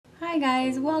Hi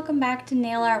guys, welcome back to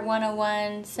Nail Art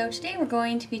 101. So today we're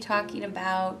going to be talking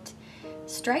about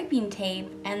striping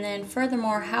tape and then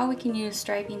furthermore how we can use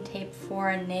striping tape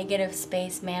for a negative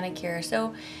space manicure.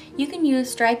 So you can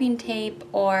use striping tape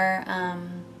or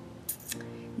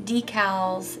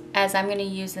decals, as I'm going to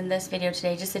use in this video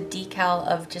today, just a decal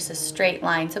of just a straight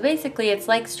line. So basically it's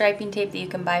like striping tape that you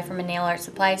can buy from a nail art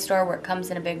supply store where it comes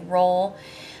in a big roll.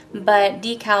 But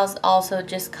decals also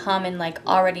just come in like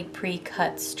already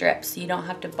pre-cut strips, so you don't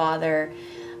have to bother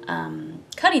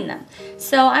cutting them.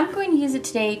 So I'm going to use it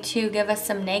today to give us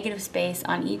some negative space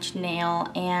on each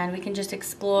nail, and we can just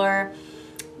explore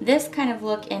this kind of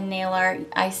look in nail art.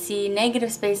 I see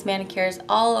negative space manicures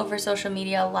all over social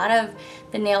media. A lot of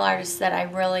the nail artists that I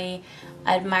really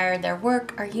admire their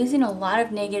work are using a lot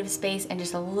of negative space and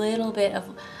just a little bit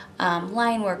of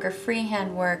line work or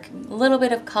freehand work, a little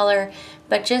bit of color,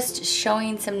 but just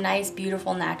showing some nice,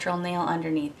 beautiful, natural nail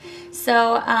underneath.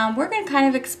 So we're going to kind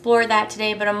of explore that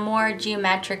today, but a more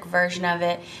geometric version of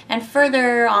it. And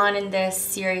further on in this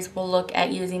series, we'll look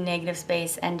at using negative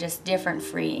space and just different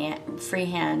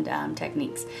freehand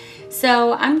techniques.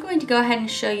 So I'm going to go ahead and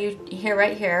show you here,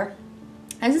 right here.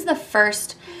 This is the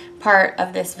first part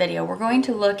of this video. We're going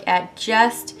to look at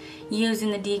just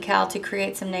using the decal to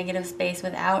create some negative space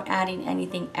without adding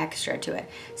anything extra to it.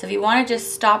 So if you want to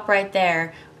just stop right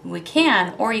there, we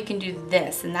can, or you can do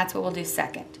this, and that's what we'll do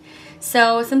second.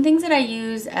 So some things that I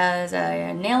use as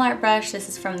a nail art brush, this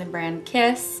is from the brand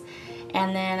Kiss,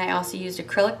 and then I also used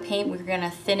acrylic paint. We're going to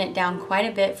thin it down quite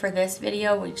a bit for this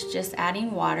video, which is just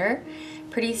adding water.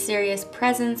 Pretty Serious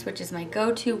Presence, which is my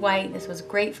go-to white. This was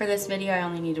great for this video. I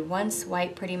only needed one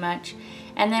swipe pretty much.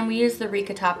 And then we used the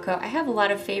Rica top coat. I have a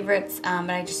lot of favorites, but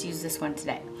I just used this one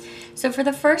today. So for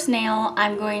the first nail,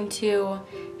 I'm going to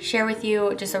share with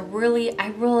you just I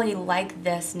really like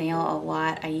this nail a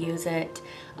lot. I use it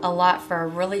a lot for a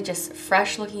really just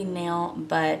fresh looking nail,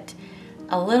 but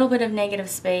a little bit of negative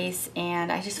space,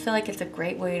 and I just feel like it's a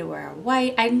great way to wear a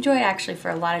white. I enjoy it actually for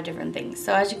a lot of different things.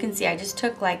 So as you can see, I just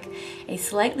took like a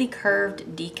slightly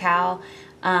curved decal.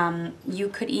 You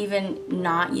could even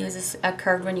not use a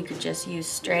curved one. You could just use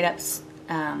straight up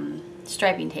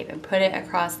striping tape and put it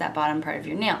across that bottom part of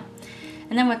your nail.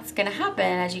 And then what's going to happen,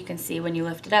 as you can see, when you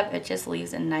lift it up, it just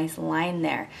leaves a nice line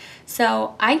there.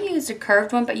 So I used a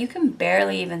curved one, but you can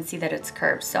barely even see that it's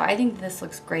curved. So I think this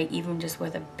looks great even just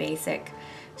with a basic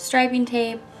striping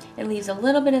tape. It leaves a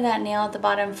little bit of that nail at the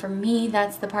bottom. For me,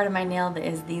 that's the part of my nail that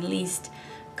is the least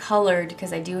colored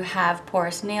because I do have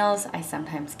porous nails. I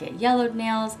sometimes get yellowed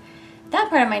nails. That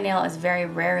part of my nail is very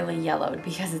rarely yellowed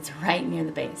because it's right near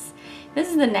the base. This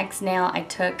is the next nail. I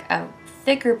took a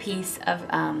thicker piece of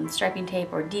striping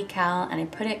tape or decal and I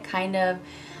put it kind of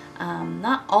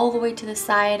not all the way to the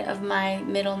side of my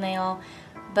middle nail,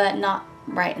 but not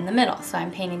right in the middle. So I'm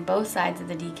painting both sides of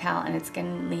the decal, and it's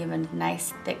going to leave a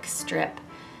nice thick strip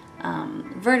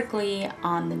vertically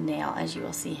on the nail, as you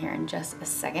will see here in just a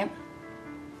second.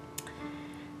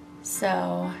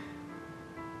 So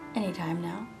anytime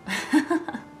now.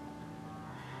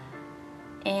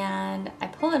 And I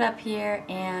pull it up here,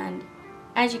 and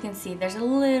as you can see, there's a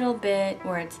little bit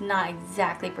where it's not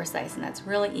exactly precise, and that's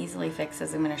really easily fixed,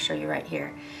 as I'm going to show you right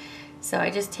here. So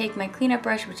I just take my cleanup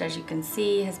brush, which as you can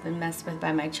see has been messed with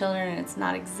by my children, and it's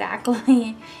not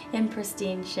exactly in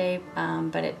pristine shape,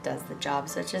 but it does the job.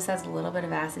 So it just has a little bit of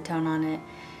acetone on it,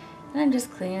 and I'm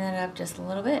just cleaning it up just a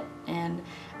little bit. And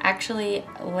actually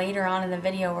later on in the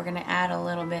video we're going to add a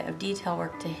little bit of detail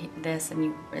work to this,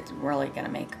 and it's really going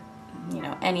to make, you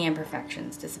know, any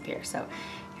imperfections disappear. So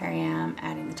here I am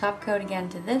adding the top coat again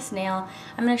to this nail.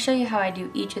 I'm going to show you how I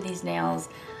do each of these nails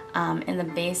in the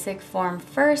basic form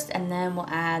first, and then we'll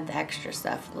add the extra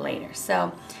stuff later.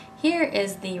 So here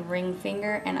is the ring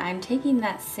finger, and I'm taking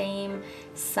that same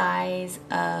size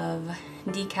of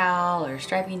decal or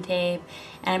striping tape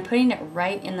and I'm putting it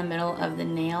right in the middle of the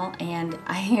nail, and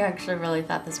I actually really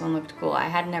thought this one looked cool. I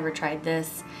had never tried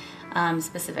this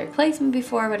specific placement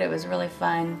before, but it was really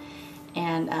fun.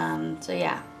 And so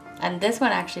yeah, and this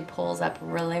one actually pulls up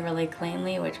really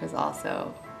cleanly, which was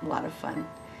also a lot of fun.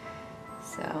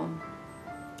 So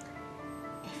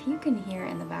if you can hear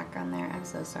in the background there, I'm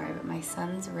so sorry, but my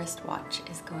son's wristwatch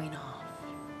is going off.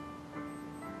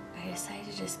 I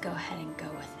decided to just go ahead and go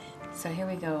with it. So here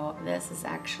we go. This is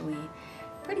actually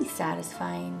pretty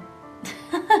satisfying.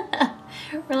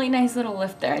 Really nice little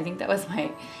lift there. I think that was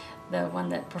the one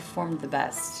that performed the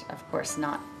best. Of course,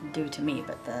 not due to me,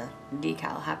 but the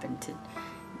decal happened to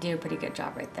do a pretty good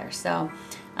job right there. So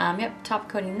yep, top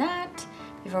coating that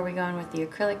before we go in with the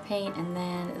acrylic paint. And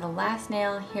then the last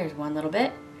nail, here's one little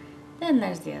bit, then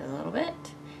there's the other little bit,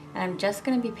 And I'm just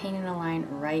going to be painting a line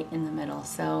right in the middle.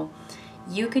 So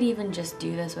you could even just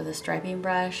do this with a striping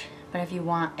brush, but if you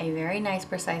want a very nice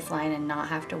precise line and not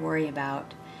have to worry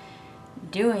about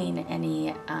doing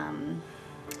any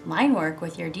line work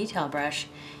with your detail brush,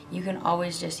 you can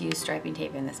always just use striping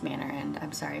tape in this manner. And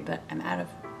I'm sorry, but I'm out of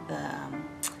the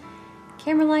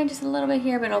camera line just a little bit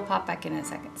here, but it'll pop back in a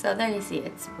second. So there you see,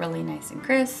 it's really nice and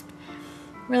crisp.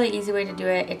 Really easy way to do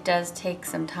it. It does take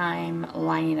some time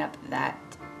lining up that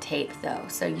tape though,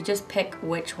 so you just pick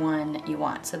which one you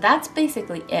want. So that's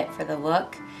basically it for the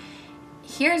look.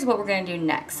 Here's what we're going to do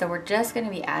next. So we're just going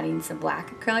to be adding some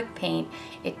black acrylic paint.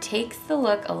 It takes the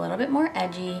look a little bit more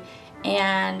edgy,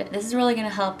 and this is really going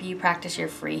to help you practice your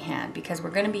freehand, because we're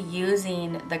going to be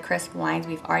using the crisp lines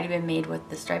we've already been made with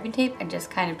the striping tape and just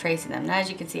kind of tracing them. Now as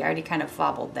you can see, I already kind of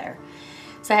fobbled there.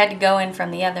 So I had to go in from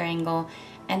the other angle,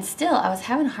 and still I was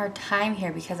having a hard time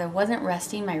here because I wasn't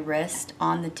resting my wrist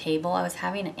on the table. I was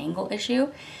having an angle issue.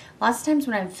 Lots of times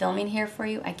when I'm filming here for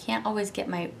you, I can't always get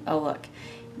my, oh look,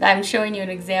 I'm showing you an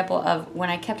example of when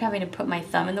I kept having to put my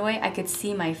thumb in the way, I could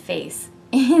see my face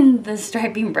in the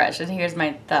striping brush. And here's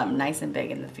my thumb, nice and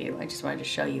big in the view. I just wanted to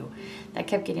show you that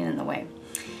kept getting in the way.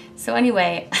 So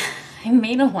anyway, I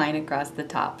made a line across the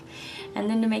top. And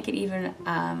then to make it even,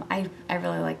 I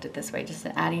really liked it this way, just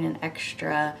adding an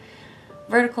extra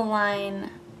vertical line.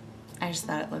 I just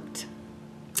thought it looked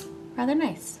rather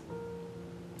nice.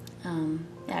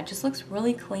 Yeah, it just looks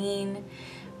really clean,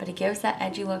 but it gives that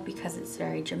edgy look because it's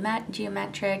very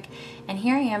geometric. And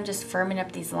here I am just firming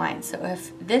up these lines. So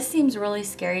if this seems really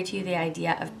scary to you, the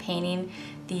idea of painting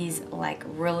these like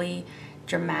really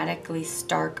dramatically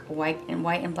stark white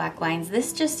and black lines,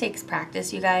 this just takes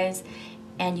practice, you guys.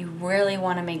 And you really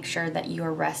want to make sure that you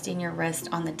are resting your wrist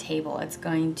on the table. It's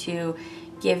going to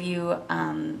give you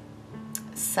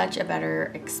such a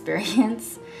better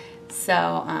experience.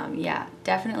 So yeah,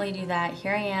 definitely do that.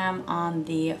 Here I am on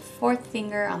the fourth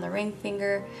finger, on the ring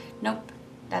finger. Nope,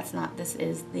 that's not, this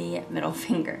is the middle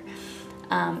finger.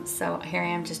 So here I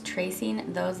am just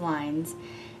tracing those lines.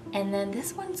 And then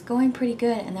this one's going pretty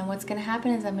good. And then what's gonna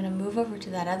happen is I'm gonna move over to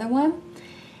that other one,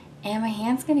 and my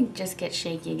hand's gonna just get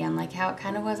shaky again, like how it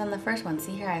kind of was on the first one.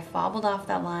 See here, I fobbled off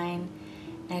that line,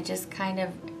 and it just kind of,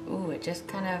 ooh, it just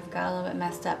kind of got a little bit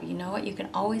messed up. You know what, you can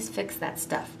always fix that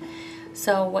stuff.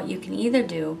 So what you can either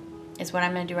do is what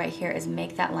I'm gonna do right here is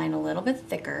make that line a little bit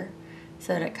thicker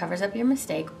so that it covers up your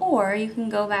mistake, or you can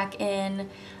go back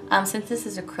in, since this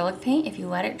is acrylic paint, if you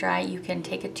let it dry, you can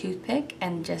take a toothpick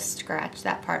and just scratch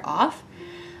that part off.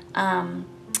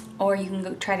 Or you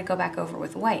can try to go back over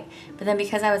with white. But then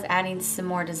because I was adding some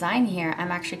more design here,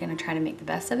 I'm actually gonna try to make the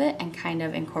best of it and kind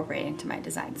of incorporate it into my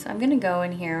design. So I'm gonna go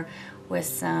in here with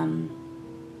some,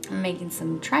 I'm making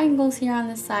some triangles here on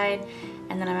this side,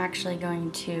 and then I'm actually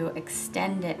going to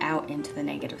extend it out into the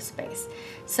negative space.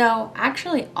 So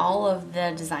actually all of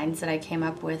the designs that I came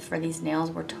up with for these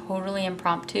nails were totally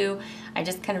impromptu. I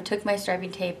just kind of took my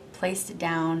striping tape, placed it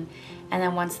down, and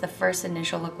then once the first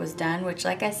initial look was done, which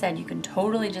like I said, you can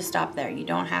totally just stop there. You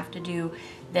don't have to do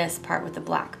this part with the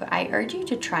black, but I urge you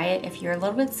to try it. If you're a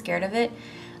little bit scared of it,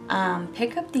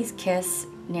 pick up these Kiss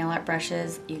nail art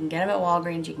brushes. You can get them at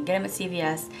Walgreens, you can get them at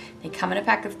CVS. They come in a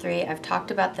pack of 3. I've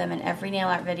talked about them in every nail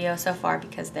art video so far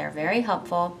because they're very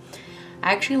helpful.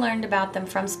 I actually learned about them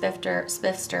from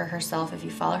Spiffster herself. If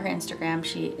you follow her Instagram,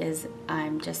 she is,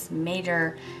 I'm just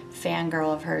major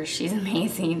fangirl of hers. She's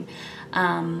amazing.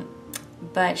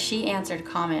 But she answered a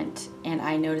comment, and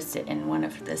I noticed it in one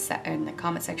of in the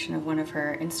comment section of one of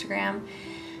her Instagram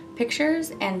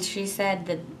pictures, and she said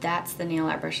that that's the nail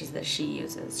art brushes that she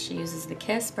uses. She uses the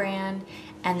Kiss brand,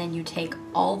 and then you take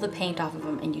all the paint off of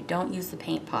them, and you don't use the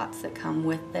paint pots that come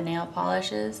with the nail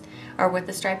polishes or with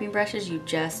the striping brushes. You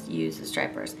just use the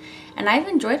stripers, and I've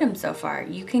enjoyed them so far.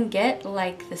 You can get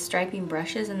like the striping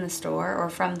brushes in the store or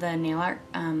from the nail art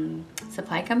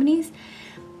supply companies,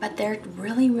 but they're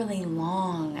really, really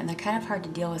long, and they're kind of hard to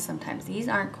deal with sometimes. These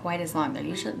aren't quite as long. They're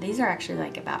usually, these are actually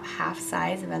like about half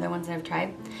size of other ones that I've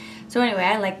tried. So anyway,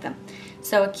 I like them.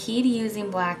 So a key to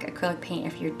using black acrylic paint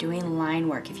if you're doing line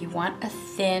work, if you want a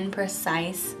thin,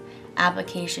 precise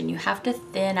application, you have to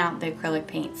thin out the acrylic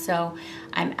paint. So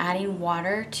I'm adding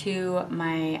water to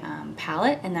my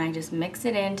palette, and then I just mix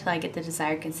it in until I get the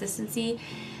desired consistency.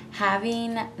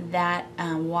 Having that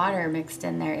water mixed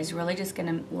in there is really just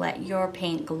gonna let your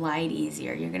paint glide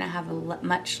easier. You're gonna have a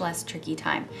much less tricky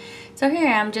time. So here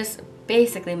I am just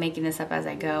basically making this up as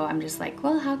I go. I'm just like,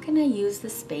 well, how can I use the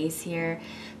space here?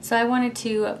 So I wanted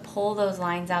to pull those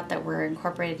lines out that were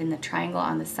incorporated in the triangle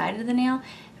on the side of the nail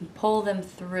and pull them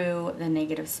through the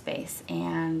negative space.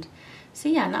 And So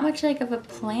yeah, not much like of a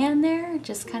plan there,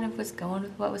 just kind of was going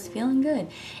with what was feeling good.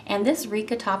 And this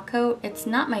Rica top coat, it's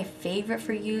not my favorite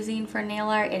for using for nail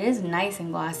art. It is nice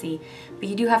and glossy, but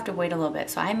you do have to wait a little bit.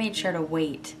 So I made sure to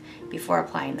wait before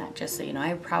applying that, just so you know.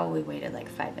 I probably waited like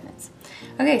 5 minutes.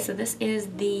 Okay, so this is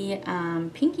the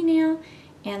pinky nail,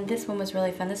 and this one was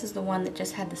really fun. This is the one that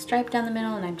just had the stripe down the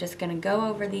middle, and I'm just gonna go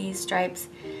over these stripes.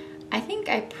 I think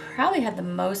I probably had the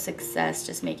most success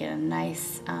just making a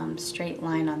nice straight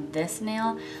line on this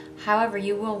nail. However,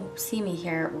 you will see me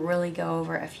here really go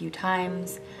over a few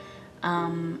times.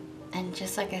 And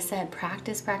just like I said,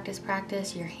 practice, practice,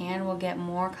 practice. Your hand will get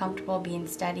more comfortable being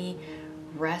steady.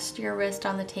 Rest your wrist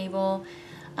on the table.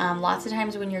 Lots of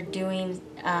times when you're doing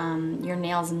your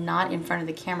nails not in front of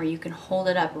the camera, you can hold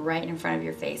it up right in front of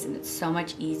your face, and it's so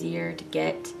much easier to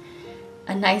get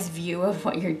a nice view of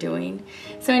what you're doing.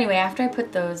 So anyway, after I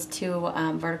put those two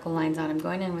vertical lines on, I'm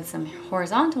going in with some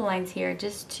horizontal lines here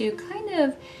just to kind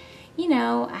of, you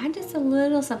know, add just a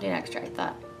little something extra. I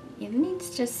thought it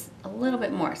needs just a little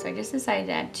bit more. So I just decided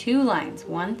to add 2 lines,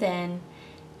 one thin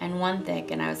and one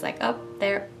thick. And I was like, oh,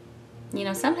 there, you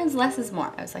know, sometimes less is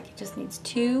more. I was like, it just needs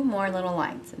 2 more little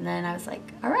lines. And then I was like,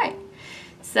 all right.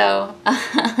 So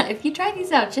if you try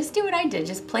these out, just do what I did.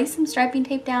 Just place some striping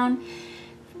tape down,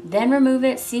 then remove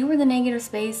it, see where the negative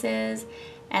space is,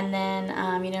 and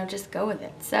then, you know, just go with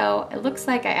it. So it looks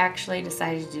like I actually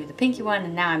decided to do the pinky one,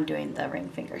 and now I'm doing the ring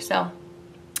finger. So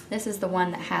this is the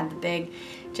one that had the big,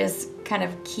 just kind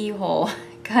of keyhole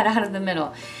cut out of the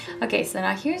middle. Okay, so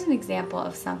now here's an example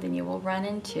of something you will run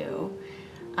into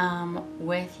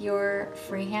with your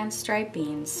freehand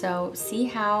striping. So see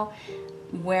how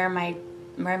where my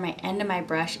end of my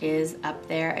brush is up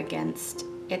there against,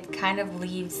 it kind of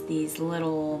leaves these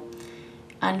little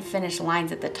unfinished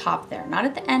lines at the top there, not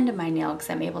at the end of my nail, because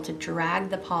I'm able to drag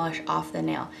the polish off the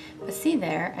nail. But see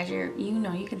there, as you're, you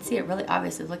know, you can see it really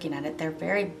obviously looking at it. They're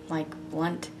very like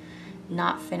blunt,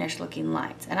 not finished looking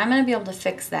lines. And I'm going to be able to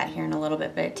fix that here in a little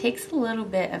bit, but it takes a little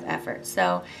bit of effort.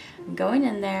 So I'm going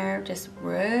in there just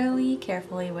really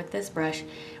carefully with this brush.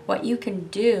 What you can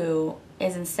do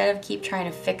is, instead of keep trying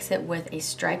to fix it with a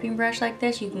striping brush like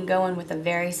this, you can go in with a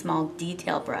very small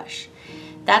detail brush.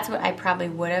 That's what I probably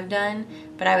would have done,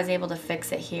 but I was able to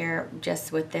fix it here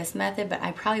just with this method. But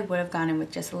I probably would have gone in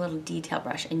with just a little detail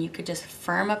brush, and you could just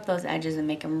firm up those edges and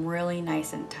make them really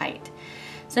nice and tight.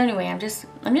 So anyway, I'm just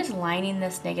lining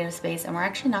this negative space, and we're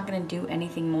actually not going to do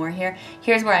anything more here.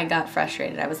 Here's where I got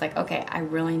frustrated. I was like, okay, I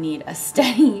really need a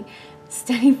steady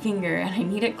finger, and I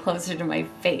need it closer to my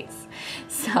face.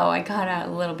 So I got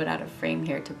a little bit out of frame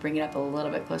here to bring it up a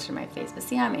little bit closer to my face. But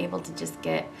see how I'm able to just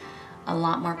get a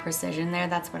lot more precision there?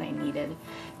 That's what I needed.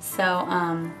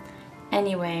 So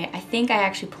anyway, I think I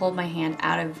actually pulled my hand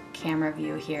out of camera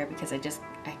view here because I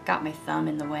got my thumb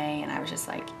in the way, and I was just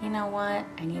like, you know what?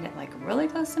 I need it like really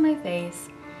close to my face,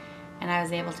 and I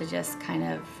was able to just kind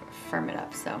of firm it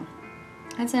up. So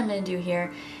that's what I'm gonna do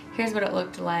here. Here's what it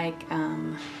looked like.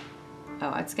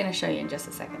 Oh, it's going to show you in just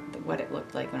a second what it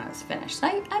looked like when I was finished. So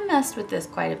I messed with this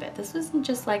quite a bit. This wasn't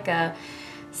just like a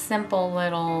simple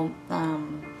little,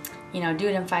 you know, do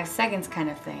it in 5 seconds kind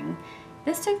of thing.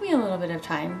 This took me a little bit of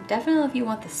time. Definitely if you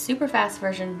want the super fast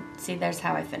version, see, there's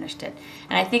how I finished it.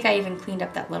 And I think I even cleaned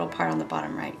up that little part on the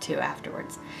bottom right too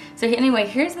afterwards. So anyway,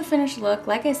 here's the finished look.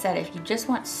 Like I said, if you just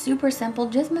want super simple,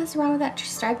 just mess around with that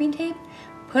striping tape.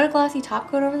 Put a glossy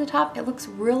top coat over the top. It looks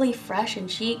really fresh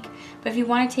and chic, but if you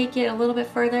want to take it a little bit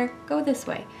further, go this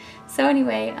way. So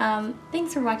anyway,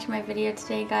 thanks for watching my video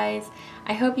today, guys.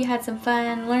 I hope you had some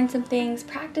fun, learned some things,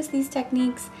 practice these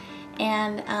techniques,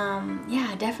 and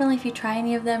yeah, definitely if you try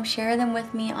any of them, share them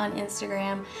with me on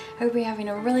Instagram. I hope you're having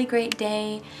a really great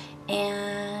day,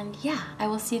 and yeah, I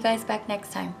will see you guys back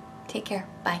next time. Take care.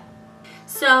 Bye.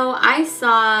 So I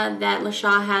saw that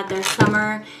LaShaw had their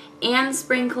summer and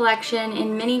spring collection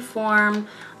in mini form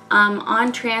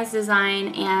on Trans Design,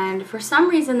 and for some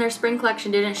reason their spring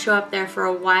collection didn't show up there for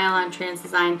a while on Trans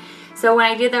Design. So when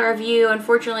I did that review,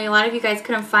 unfortunately a lot of you guys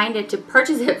couldn't find it to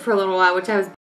purchase it for a little while, which I was